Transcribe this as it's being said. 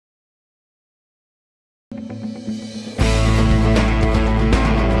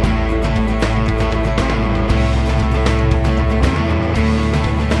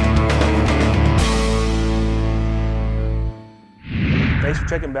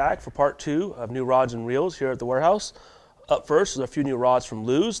checking back for part 2 of new rods and reels here at the warehouse. Up first is a few new rods from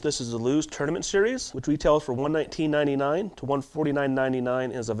Lews. This is the Lews Tournament Series, which retails for $119.99 to $149.99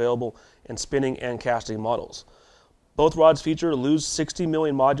 and is available in spinning and casting models. Both rods feature Lews 60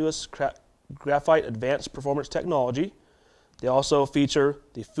 million modulus graphite advanced performance technology. They also feature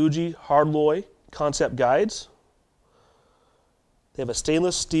the Fuji Hardloy concept guides. They have a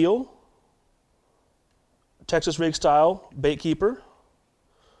stainless steel Texas rig style bait keeper,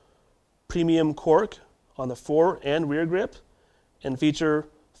 premium cork on the fore and rear grip, and feature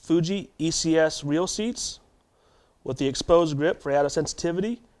Fuji ECS reel seats with the exposed grip for added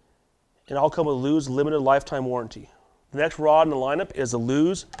sensitivity, and all come with Lews limited lifetime warranty. The next rod in the lineup is the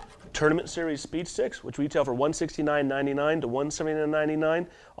Lews Tournament Series Speed Sticks, which retail for $169.99 to $179.99,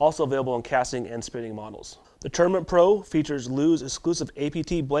 also available in casting and spinning models. The Tournament Pro features Lews exclusive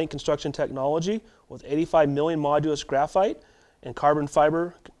APT blank construction technology with 85 million modulus graphite and carbon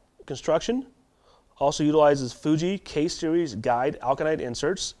fiber construction. Also utilizes Fuji K-Series guide alkanite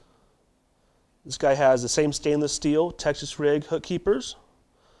inserts. This guy has the same stainless steel Texas rig hook keepers,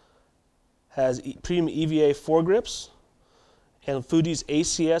 has premium EVA foregrips, and Fuji's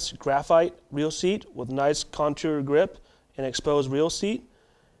ACS graphite reel seat with nice contour grip and exposed reel seat,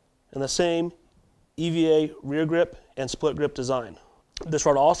 and the same EVA rear grip and split grip design. This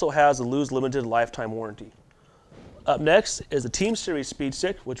rod also has the Lews limited lifetime warranty. Up next is the Team Series Speed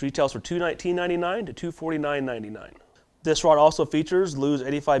Stick, which retails for $219.99 to $249.99. This rod also features Lews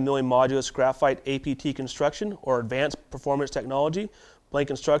 85 million modulus graphite APT construction or advanced performance technology blank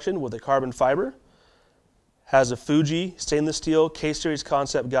construction with a carbon fiber. Has a Fuji stainless steel K-Series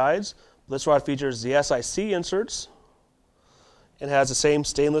concept guides. This rod features the SIC inserts and has the same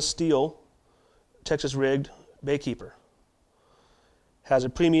stainless steel Texas rigged bait keeper. Has a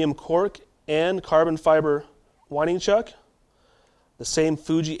premium cork and carbon fiber winding chuck, the same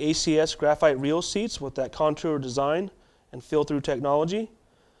Fuji ACS graphite reel seats with that contour design and fill through technology,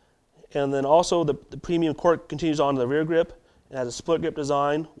 and then also the premium cork continues on to the rear grip and has a split grip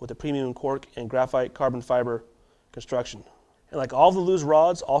design with a premium cork and graphite carbon fiber construction. And like all the Lews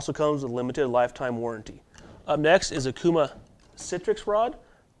rods, also comes with a limited lifetime warranty. Up next is Okuma Citrix rod.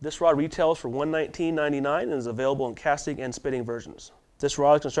 This rod retails for $119.99 and is available in casting and spinning versions. This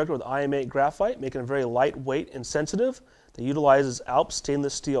rod is constructed with IM8 graphite, making it very lightweight and sensitive. It utilizes Alps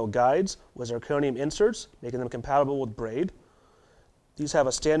stainless steel guides with zirconium inserts, making them compatible with braid. These have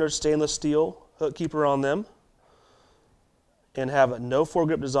a standard stainless steel hook keeper on them and have a no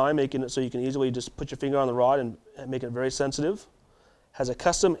foregrip design, making it so you can easily just put your finger on the rod and make it very sensitive. Has a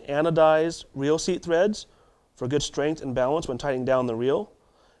custom anodized reel seat threads for good strength and balance when tightening down the reel.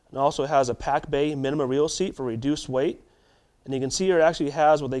 And also has a pack bay minimum reel seat for reduced weight. And you can see here it actually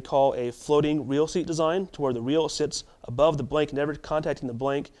has what they call a floating reel seat design, to where the reel sits above the blank, never contacting the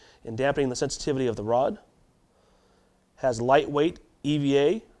blank and dampening the sensitivity of the rod. Has lightweight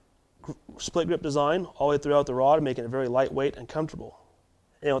EVA split grip design all the way throughout the rod, making it very lightweight and comfortable.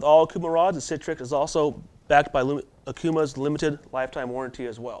 And with all Okuma rods, the Citrix is also backed by Okuma's limited lifetime warranty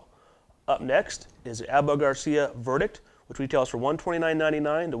as well. Up next is the Abu Garcia Verdict, which retails for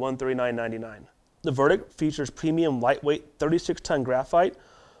 $129.99 to $139.99. The Verdict features premium lightweight 36-ton graphite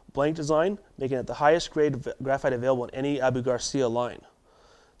blank design, making it the highest grade graphite available in any Abu Garcia line.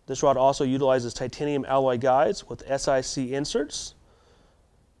 This rod also utilizes titanium alloy guides with SIC inserts.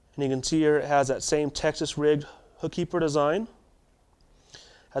 And you can see here it has that same Texas rigged hook keeper design.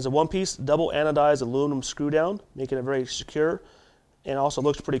 Has a one-piece double anodized aluminum screw down, making it very secure, and also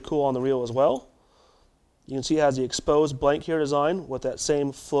looks pretty cool on the reel as well. You can see it has the exposed blank here design with that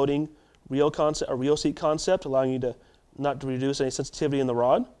same floating reel concept, or reel seat concept, allowing you to not to reduce any sensitivity in the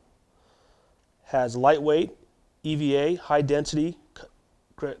rod. Has lightweight EVA high density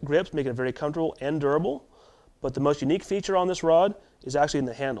grips, making it very comfortable and durable. But the most unique feature on this rod is actually in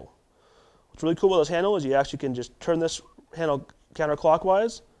the handle. What's really cool about this handle is you actually can just turn this handle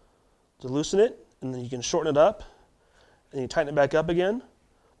counterclockwise to loosen it, and then you can shorten it up, and you tighten it back up again.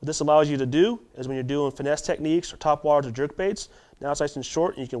 What this allows you to do is when you're doing finesse techniques or top waters or jerk baits, now it's nice and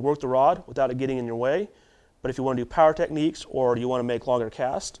short and you can work the rod without it getting in your way. But if you want to do power techniques or you want to make longer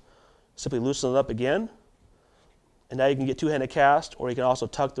casts, simply loosen it up again. And now you can get two-handed cast, or you can also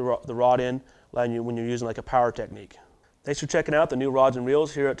tuck the rod in allowing you when you're using like a power technique. Thanks for checking out the new rods and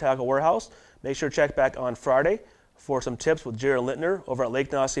reels here at Tackle Warehouse. Make sure to check back on Friday for some tips with Jared Lintner over at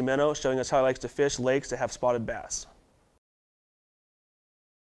Lake Nacimiento, showing us how he likes to fish lakes that have spotted bass.